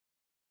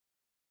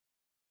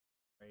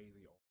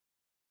crazy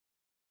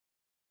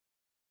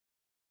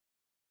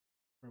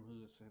from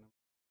hood cinema.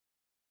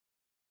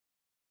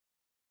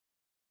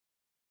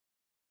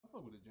 I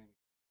fuck with the Jamie.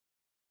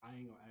 I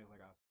ain't gonna act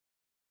like I,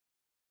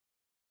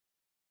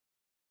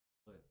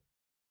 but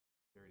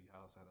Dirty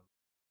House had a.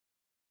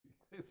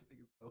 This thing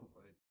is so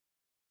funny.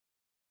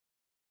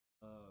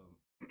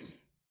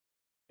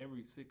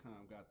 Every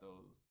sitcom got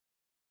those.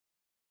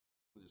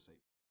 We'll just say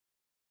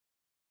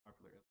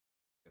popular.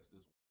 Guess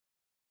this one,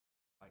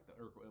 like the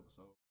Urkel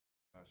episode,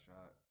 got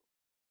shot.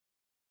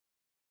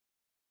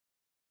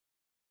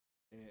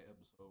 Ed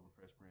episode from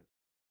Fresh Prince.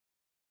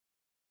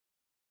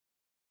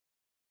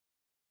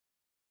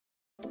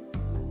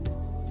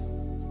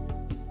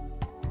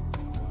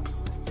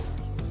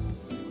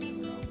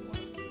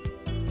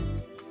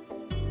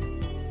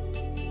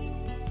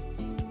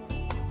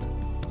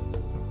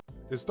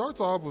 It starts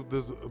off with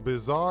this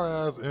bizarre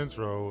ass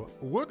intro.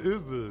 What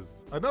is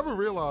this? I never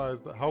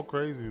realized how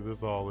crazy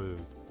this all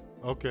is.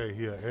 Okay,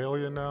 he an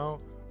alien now?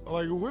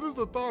 Like, what is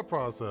the thought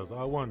process?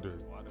 I wonder.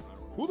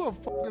 Who the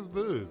fuck is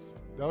this?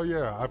 Oh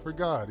yeah, I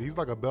forgot. He's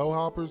like a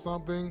bellhop or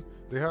something.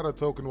 They had a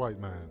token white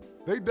man.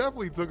 They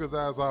definitely took his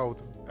ass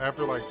out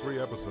after like 3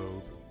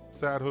 episodes.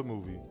 Sad hood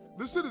movie.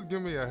 This shit is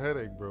giving me a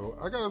headache, bro.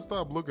 I gotta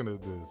stop looking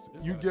at this.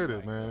 You get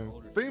it, man.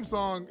 Theme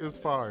song is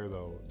fire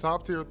though.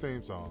 Top tier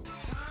theme song.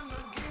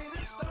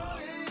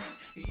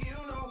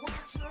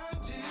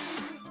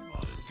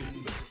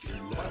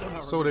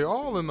 So they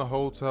all in the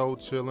hotel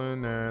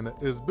chilling and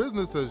it's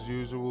business as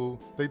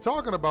usual. They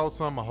talking about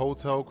some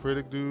hotel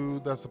critic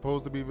dude that's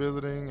supposed to be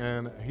visiting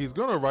and he's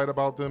gonna write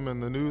about them in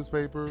the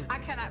newspaper. I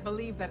cannot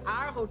believe that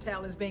our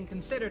hotel is being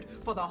considered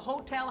for the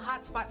Hotel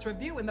Hotspots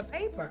review in the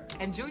paper.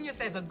 And Junior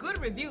says a good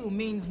review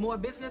means more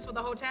business for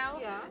the hotel.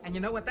 Yeah. And you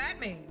know what that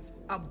means?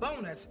 A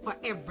bonus for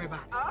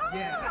everybody. Oh.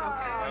 Yes,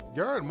 okay.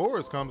 Garrett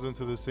Morris comes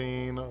into the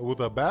scene with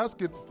a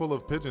basket full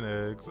of pigeon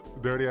eggs.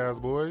 Dirty ass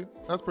boy.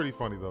 That's pretty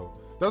funny though.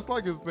 That's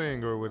like his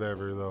thing or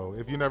whatever, though,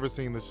 if you never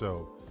seen the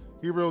show.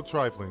 He real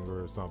trifling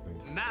or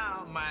something.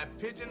 Now, my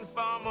pigeon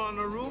farm on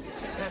the roof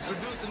has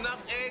produced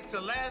enough eggs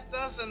to last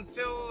us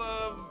until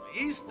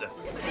Easter.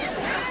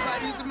 That's why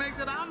I used to make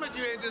that omelet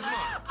you ate this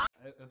morning.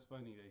 That's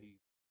funny that he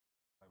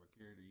type of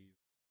character he is.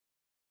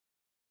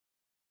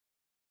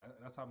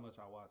 That's how much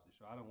I watched the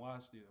show. I done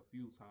watched it a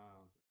few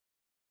times.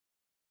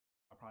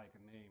 I probably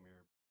can name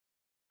everybody.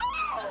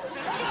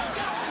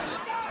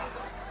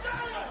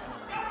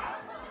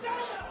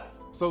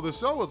 So the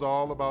show is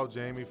all about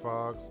Jamie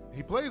Foxx.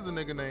 He plays a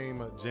nigga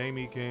named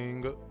Jamie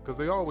King, because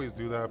they always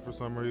do that for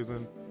some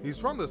reason. He's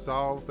from the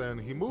South and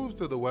he moves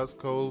to the West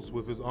Coast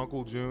with his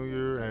Uncle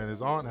Junior and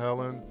his Aunt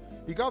Helen.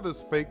 He got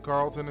this fake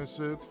Carlton and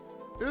shit.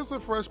 It's a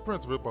Fresh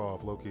Prince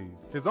ripoff, low-key.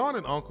 His aunt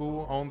and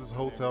uncle own this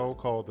hotel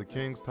called the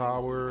King's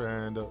Tower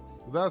and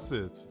that's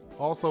it.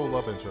 Also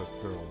love interest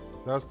girl.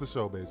 That's the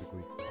show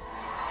basically.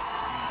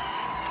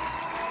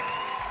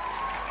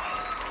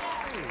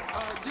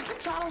 Did you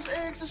try those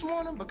eggs this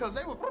morning? Because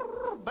they were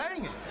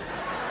banging.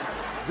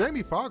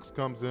 Jamie Foxx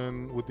comes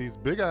in with these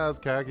big-ass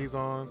khakis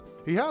on.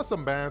 He has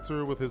some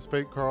banter with his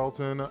fake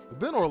Carlton.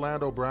 Then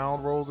Orlando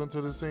Brown rolls into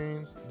the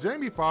scene.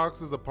 Jamie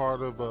Foxx is a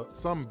part of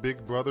some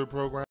Big Brother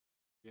program.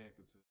 Yeah,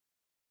 it's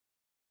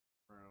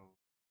Brown.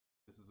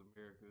 This is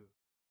America.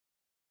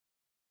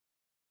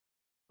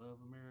 Love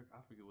America.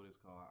 I forget what it's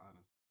called,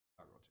 honestly.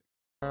 I'll go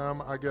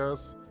check. I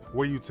guess,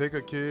 where you take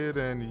a kid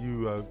and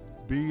you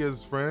be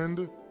his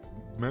friend,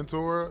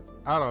 mentor.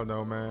 I don't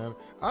know, man.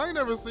 I ain't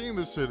never seen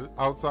this shit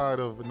outside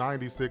of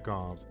 90s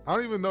sitcoms. I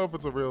don't even know if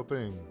it's a real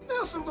thing.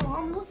 Nelson, little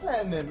homie, what's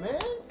happening,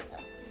 man?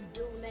 This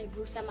dude named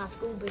Bruce at my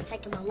school been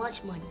taking my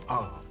lunch money.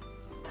 Oh,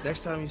 next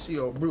time you see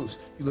old Bruce,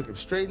 you look him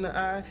straight in the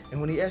eye, and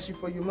when he asks you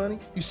for your money,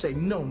 you say,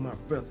 "No, my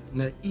brother,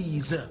 now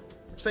ease up."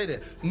 Say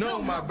that.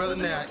 "No, my brother,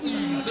 now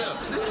ease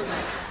up." See?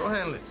 So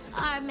handle it.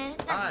 All right, man.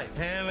 Thanks. All right,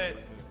 handle it.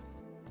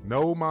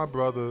 No, my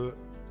brother,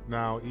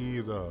 now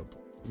ease up.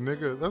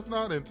 Nigga, that's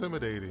not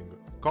intimidating.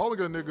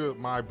 Calling a nigga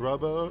my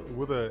brother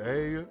with an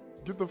A,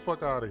 get the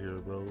fuck out of here,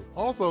 bro.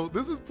 Also,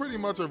 this is pretty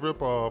much a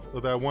ripoff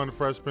of that one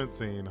Fresh Prince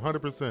scene,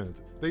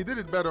 100%. They did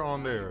it better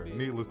on there,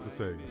 needless to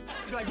say.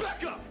 Like,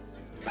 back up!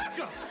 Back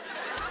up!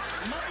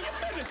 Mind your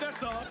business,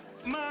 that's all.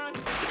 Mind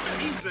your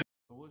business.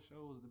 So what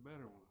show was the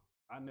better one?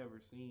 I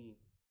never seen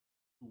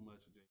too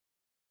much of Jamie.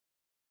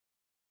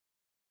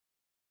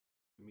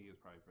 To me, it's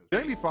probably Fresh.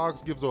 Jamie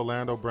Foxx gives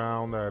Orlando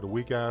Brown that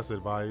weak-ass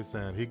advice,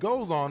 and he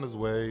goes on his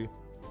way.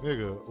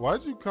 Nigga,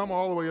 why'd you come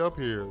all the way up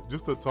here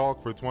just to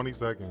talk for 20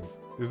 seconds?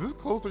 Is this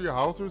close to your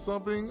house or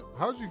something?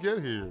 How'd you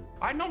get here?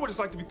 I know what it's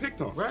like to be picked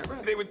on. Right.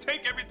 They would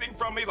take everything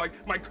from me, like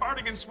my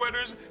cardigan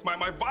sweaters, my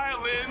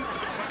violins.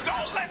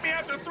 Don't let me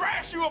have to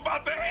thrash you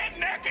about the head,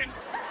 neck, and...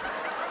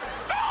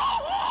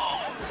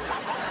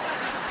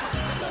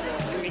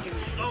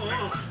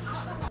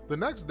 The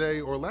next day,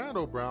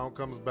 Orlando Brown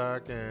comes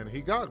back and he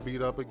got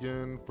beat up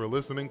again for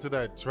listening to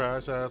that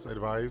trash-ass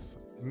advice.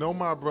 No,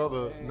 my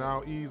brother,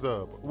 now ease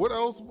up. What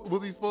else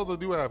was he supposed to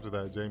do after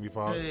that, Jamie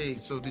Foxx? Hey,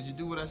 so did you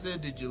do what I said?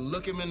 Did you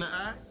look him in the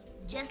eye?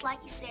 Just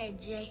like you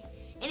said, Jay.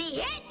 and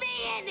he hit me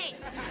in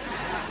it.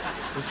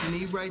 What you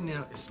need right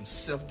now is some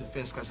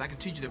self-defense class. I can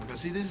teach you that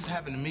because, see, this has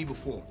happened to me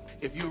before.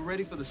 If you're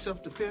ready for the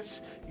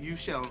self-defense, you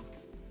shall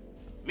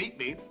meet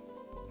me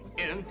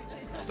in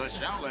the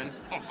Shaolin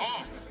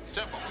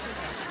Temple.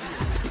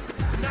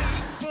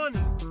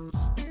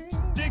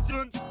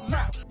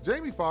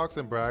 Jamie Foxx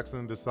and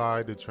Braxton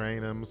decide to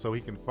train him so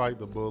he can fight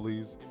the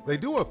bullies. They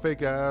do a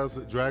fake-ass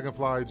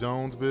Dragonfly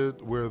Jones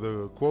bit where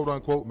the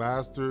quote-unquote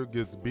master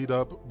gets beat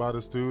up by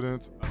the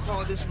students. I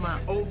call this my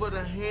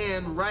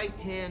over-the-hand,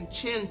 right-hand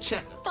chin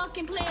checker.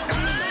 Fucking play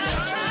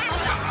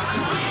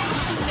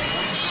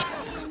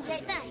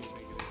Jay, thanks.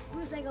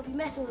 Bruce ain't gonna be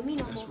messing with me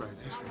no more. That's right,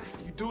 that's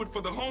right. You do it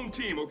for the home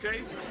team,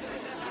 okay?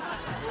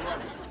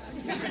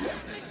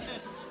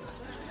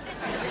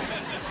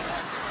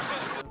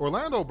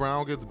 Orlando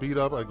Brown gets beat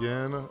up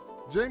again.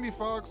 Jamie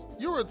Foxx,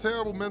 you're a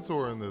terrible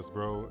mentor in this,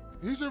 bro.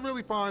 He should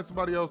really find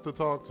somebody else to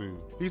talk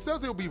to. He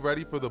says he'll be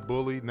ready for the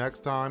bully next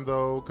time,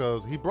 though,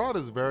 because he brought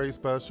his very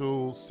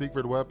special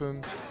secret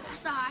weapon.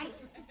 That's all right,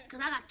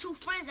 because I got two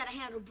friends that'll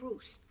handle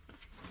Bruce.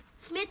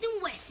 Smith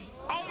and Wesson.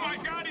 Oh, my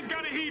God, he's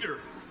got a heater.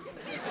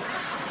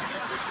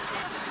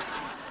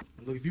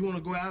 Look, if you want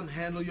to go out and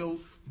handle your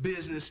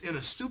business in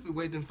a stupid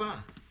way, then fine.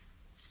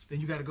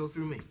 Then you got to go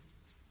through me.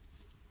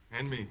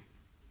 And me.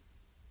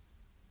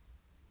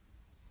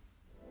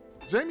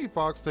 Jamie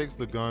Foxx takes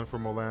the gun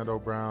from Orlando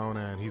Brown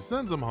and he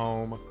sends him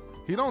home.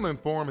 He don't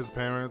inform his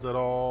parents at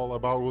all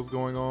about what's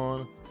going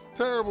on.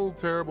 Terrible,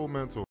 terrible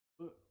mentor.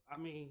 I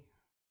mean,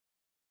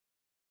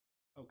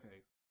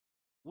 okay,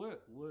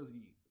 what was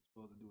he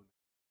supposed to do?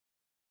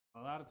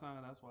 A lot of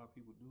times, that's why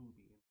people do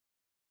be in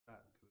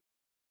that.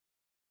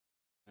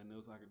 And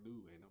else I could do.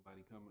 Ain't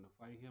nobody coming to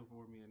fight him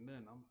for me and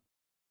nothing. I'm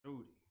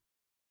Rudy.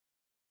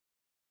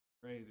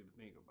 Crazy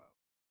to think about.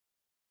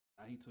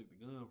 Now he took the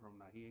gun from him.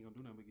 Now he ain't gonna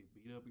do nothing but get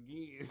beat up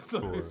again.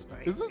 So it's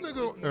like, is this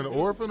nigga an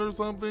orphan or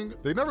something?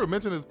 They never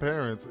mention his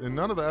parents in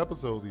none of the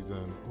episodes he's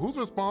in. Who's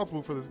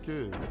responsible for this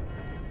kid?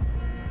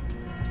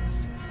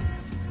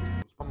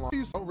 I'm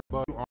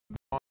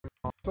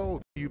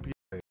told UPA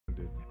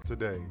ended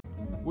today.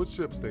 Which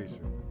ship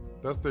station?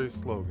 That's their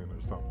slogan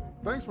or something.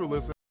 Thanks for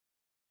listening,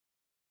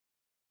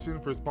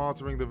 for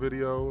sponsoring the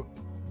video.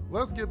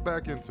 Let's get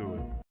back into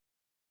it.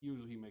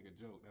 usually he make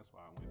a joke. That's why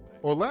I went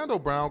back. Orlando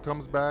Brown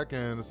comes back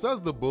and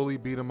says the bully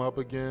beat him up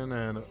again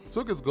and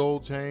took his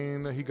gold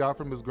chain he got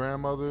from his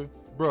grandmother.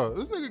 Bruh,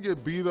 this nigga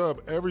get beat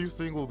up every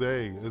single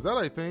day. Is that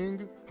a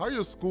thing? How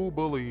your school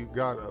bully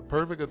got a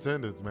perfect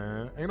attendance,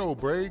 man? Ain't no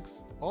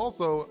breaks.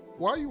 Also,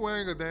 why you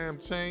wearing a damn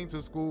chain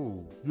to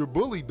school? Your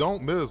bully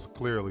don't miss,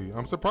 clearly.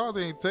 I'm surprised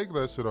they ain't take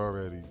that shit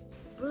already.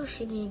 Bruce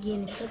hit me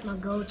again and took my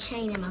gold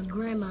chain that my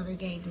grandmother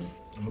gave me.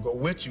 I'm gonna go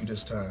with you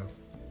this time,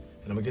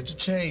 and I'm gonna get your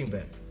chain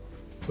back.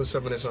 Put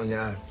some of this on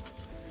your eye.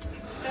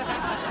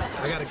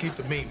 I gotta keep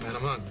the meat, man.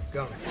 I'm hungry.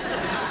 Go.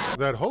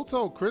 That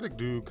hotel critic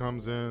dude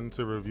comes in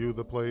to review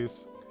the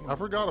place. I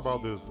forgot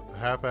about this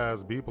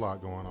half-ass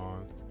B-plot going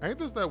on. Ain't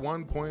this that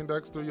one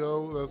Poindexter,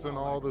 yo, that's in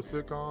all the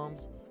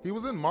sitcoms? He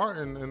was in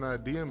Martin in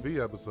that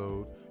DMV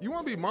episode. You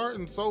want to be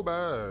Martin so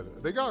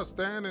bad. They got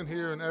Stan in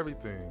here and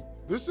everything.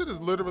 This shit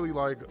is literally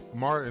like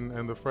Martin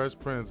and the Fresh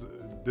Prince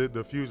did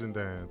the fusion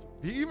dance.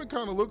 He even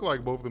kind of looked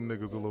like both of them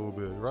niggas a little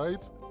bit,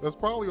 right? That's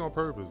probably on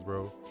purpose,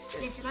 bro.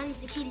 Listen, I need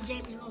the key to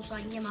Jamie's room so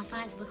I can get my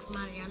science book from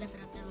out of there. I left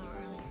it up there a little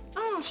earlier.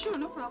 Oh, sure,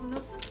 no problem,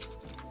 Nelson.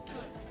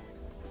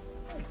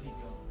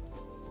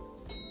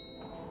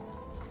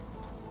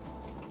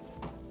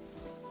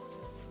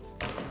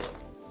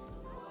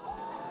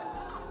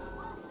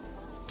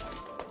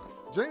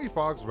 Jamie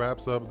Foxx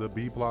wraps up the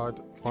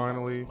B-plot,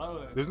 finally.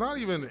 There's not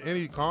even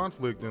any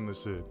conflict in the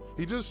shit.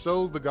 He just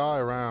shows the guy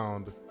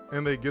around,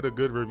 and they get a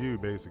good review,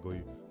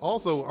 basically.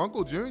 Also,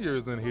 Uncle Junior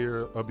is in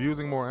here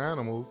abusing more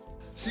animals.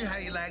 See how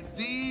you like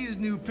these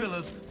new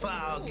pillows for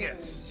our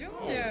guests?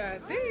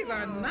 Junior, these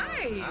are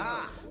nice.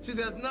 See,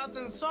 there's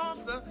nothing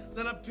softer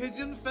than a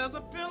pigeon feather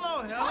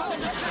pillow,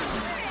 Helen.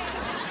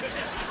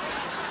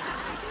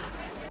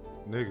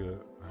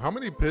 Nigga, how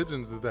many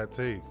pigeons did that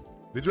take?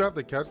 Did you have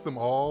to catch them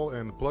all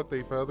and pluck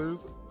their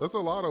feathers? That's a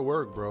lot of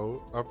work,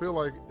 bro. I feel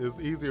like it's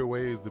easier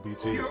ways to be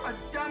cheap. You're a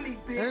dummy,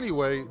 bitch.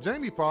 Anyway,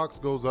 Jamie Foxx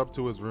goes up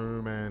to his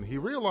room and he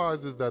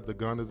realizes that the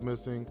gun is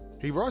missing.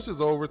 He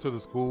rushes over to the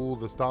school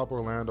to stop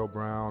Orlando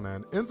Brown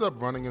and ends up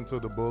running into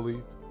the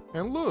bully.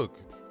 And look,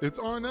 it's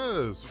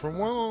Arnez from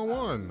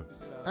 1-on-1.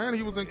 And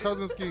he was in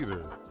Cousin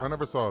Skeeter. I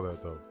never saw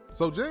that though.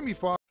 So Jamie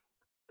Foxx...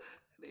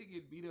 They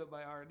get beat up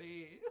by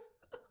Arnez.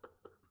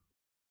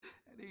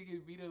 They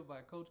get beat up by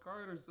Coach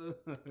Carter's son.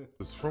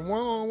 From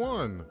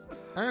 1-on-1.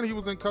 And he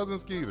was in Cousin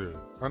Skeeter.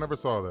 I never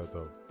saw that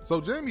though.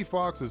 So Jamie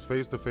Foxx is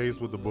face to face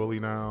with the bully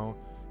now.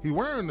 He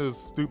wearing this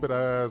stupid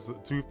ass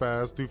Too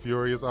Fast, Too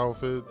Furious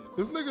outfit.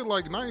 This nigga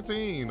like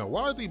 19.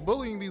 Why is he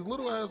bullying these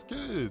little ass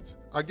kids?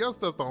 I guess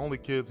that's the only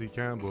kids he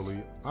can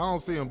bully. I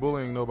don't see him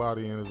bullying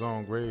nobody in his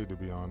own grade, to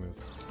be honest.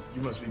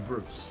 You must be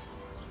Bruce.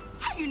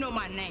 How you know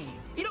my name?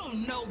 You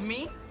don't know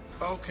me.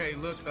 Okay,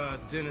 look,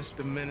 Dennis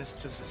the Menace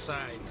to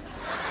Society.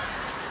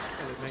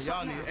 Look, man,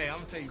 y'all need. Hey, I'm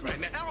gonna tell you right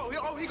now.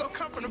 Oh, he gonna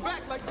come from the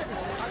back like that.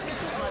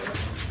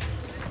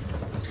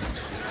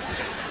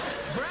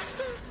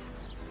 Braxton?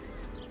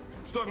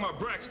 I'm talking about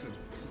Braxton.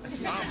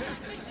 I'm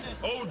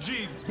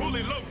OG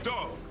Bully Lope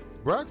Dog.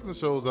 Braxton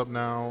shows up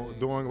now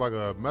doing like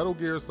a Metal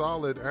Gear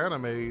Solid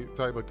anime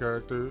type of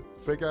character,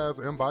 fake ass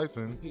M.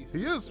 Bison.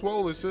 He is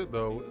swole as shit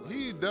though.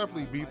 He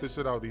definitely beat the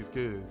shit out of these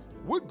kids.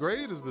 What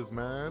grade is this,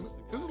 man?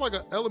 This is like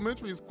an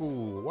elementary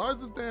school. Why is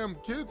this damn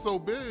kid so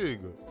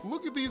big?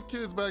 Look at these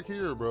kids back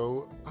here,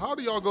 bro. How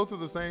do y'all go to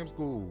the same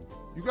school?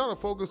 You gotta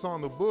focus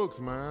on the books,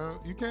 man.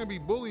 You can't be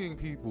bullying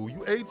people.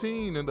 You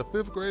 18 in the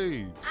 5th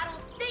grade. I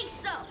don't think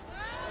so.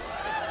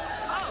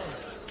 Oh.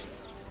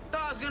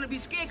 Thought I was gonna be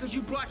scared because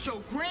you brought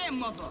your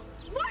grandmother.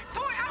 What?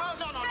 Boy,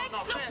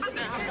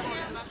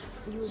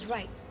 You was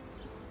right.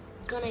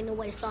 Gun ain't no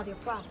way to solve your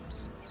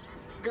problems.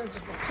 Guns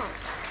are for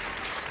punks.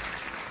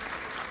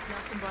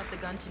 Nelson brought the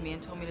gun to me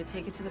and told me to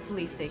take it to the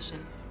police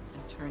station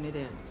and turn it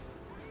in.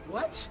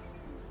 What?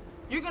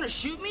 You're gonna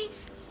shoot me?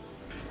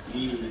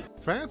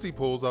 Fancy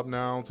pulls up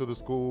now to the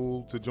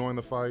school to join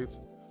the fights.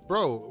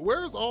 Bro,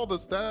 where's all the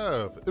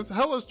staff? It's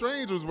hella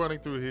strangers running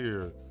through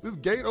here. This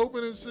gate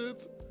open and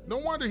shit. No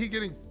wonder he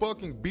getting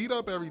fucking beat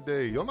up every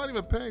day. Y'all not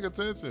even paying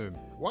attention.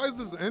 Why is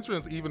this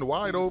entrance even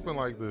wide open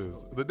like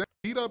this? The damn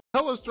beat up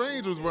hella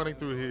strangers running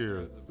through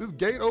here. This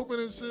gate open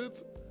and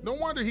shit. No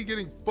wonder he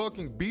getting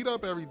fucking beat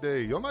up every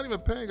day. Y'all not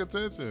even paying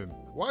attention.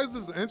 Why is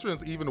this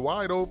entrance even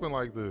wide open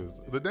like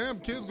this? The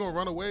damn kid's gonna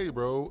run away,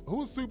 bro.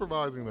 Who's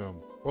supervising them?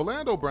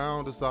 Orlando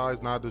Brown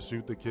decides not to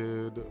shoot the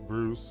kid,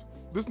 Bruce.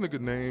 This nigga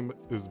name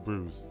is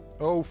Bruce.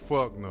 Oh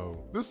fuck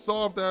no. This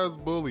soft ass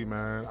bully,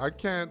 man. I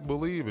can't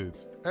believe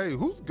it. Hey,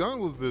 whose gun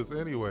was this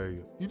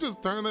anyway? You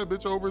just turned that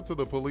bitch over to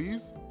the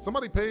police?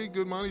 Somebody paid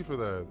good money for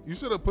that. You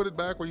should have put it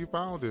back where you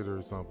found it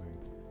or something.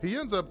 He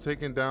ends up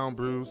taking down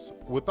Bruce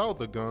without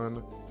the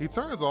gun. He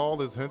turns all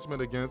his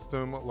henchmen against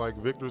him like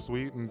Victor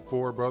Sweet and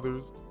Four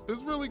Brothers.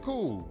 It's really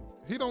cool.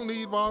 He don't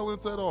need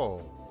violence at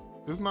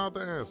all. It's not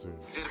the answer.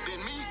 It'd have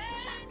been me.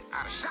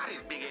 I'd have shot his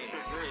big ass.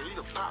 Yeah, you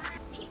can pop.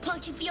 He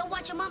punked you for your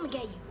watch your mama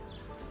gave you.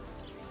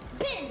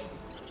 Ben,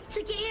 he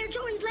took your Air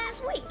Jordans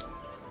last week.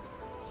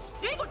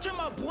 You ain't gonna turn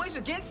my boys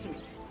against me.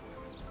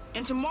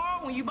 And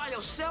tomorrow, when you by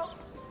yourself,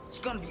 it's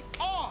gonna be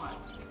on.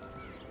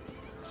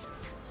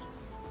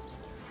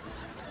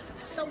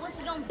 So what's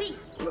it gonna be,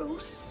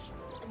 Bruce?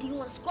 Or do you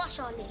want to squash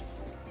all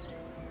this?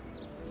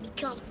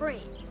 Become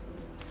friends.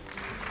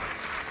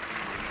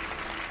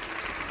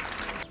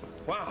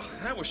 Wow,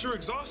 that was sure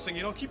exhausting,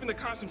 you know, keeping the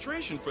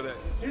concentration for that.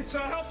 It's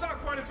helped out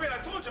quite a bit. I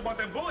told you about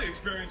that bully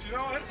experience, you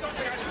know. That's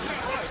something I do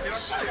not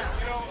like,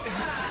 you know.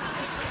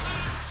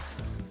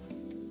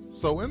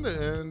 So in the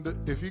end,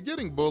 if you're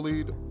getting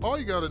bullied, all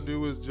you gotta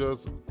do is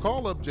just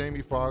call up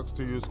Jamie Foxx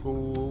to your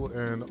school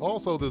and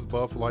also this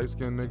buff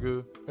light-skinned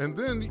nigga, and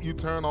then you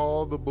turn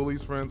all the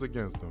bully's friends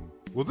against him.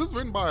 Was this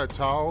written by a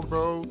child,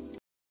 bro?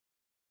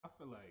 I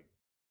feel like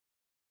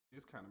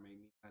this kind of made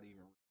me not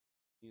even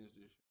into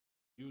this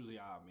show. Usually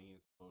I'm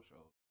into those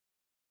shows.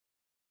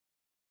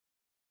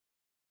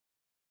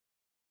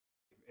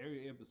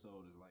 Every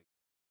episode is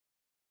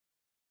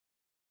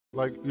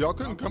Like, y'all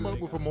couldn't come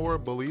up with a more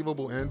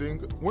believable ending?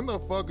 When the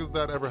fuck has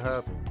that ever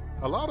happened?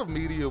 A lot of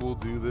media will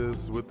do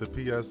this with the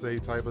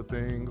PSA type of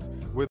things.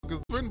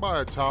 It's written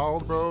by a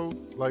child, bro.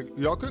 Like,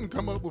 y'all couldn't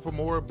come up with a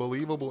more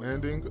believable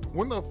ending?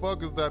 When the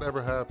fuck has that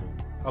ever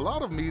happened? A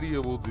lot of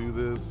media will do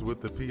this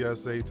with the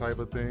PSA type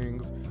of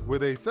things, where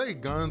they say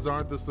guns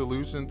aren't the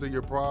solution to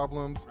your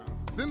problems.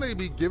 Then they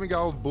be giving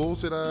out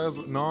bullshit ass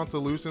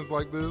non-solutions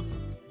like this.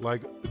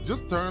 Like,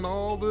 just turn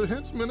all the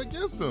henchmen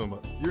against him.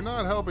 You're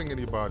not helping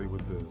anybody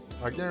with this,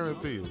 I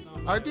guarantee you.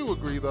 I do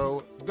agree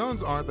though,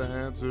 guns aren't the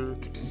answer.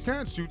 You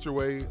can't shoot your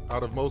way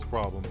out of most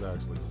problems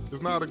actually.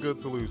 It's not a good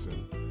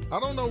solution.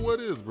 I don't know what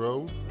is,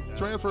 bro.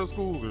 Transfer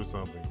schools or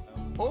something.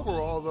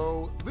 Overall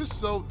though, this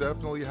show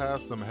definitely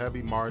has some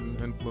heavy Martin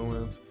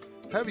influence,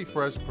 heavy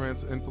Fresh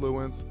Prince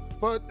influence,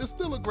 but it's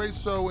still a great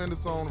show in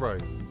its own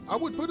right. I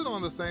would put it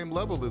on the same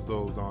level as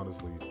those,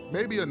 honestly.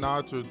 Maybe a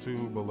notch or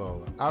two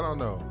below. I don't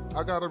know.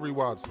 I gotta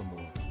rewatch some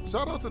more.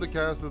 Shout out to the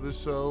cast of this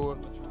show.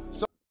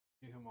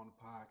 get him on the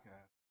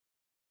podcast.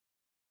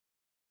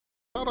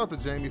 Shout out to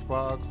Jamie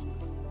Foxx.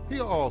 He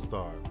an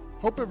all-star.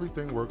 Hope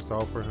everything works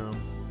out for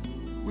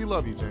him. We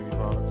love you, Jamie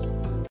Foxx.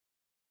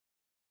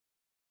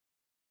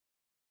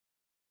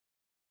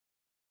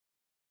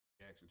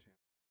 Reaction channel.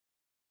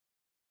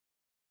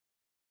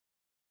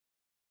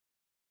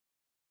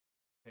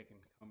 Taking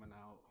coming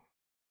out.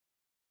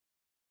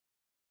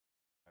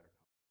 Try to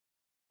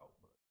come out,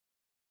 but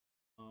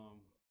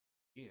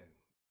yeah.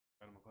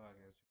 Right on my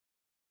podcast.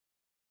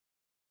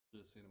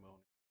 Just cinema on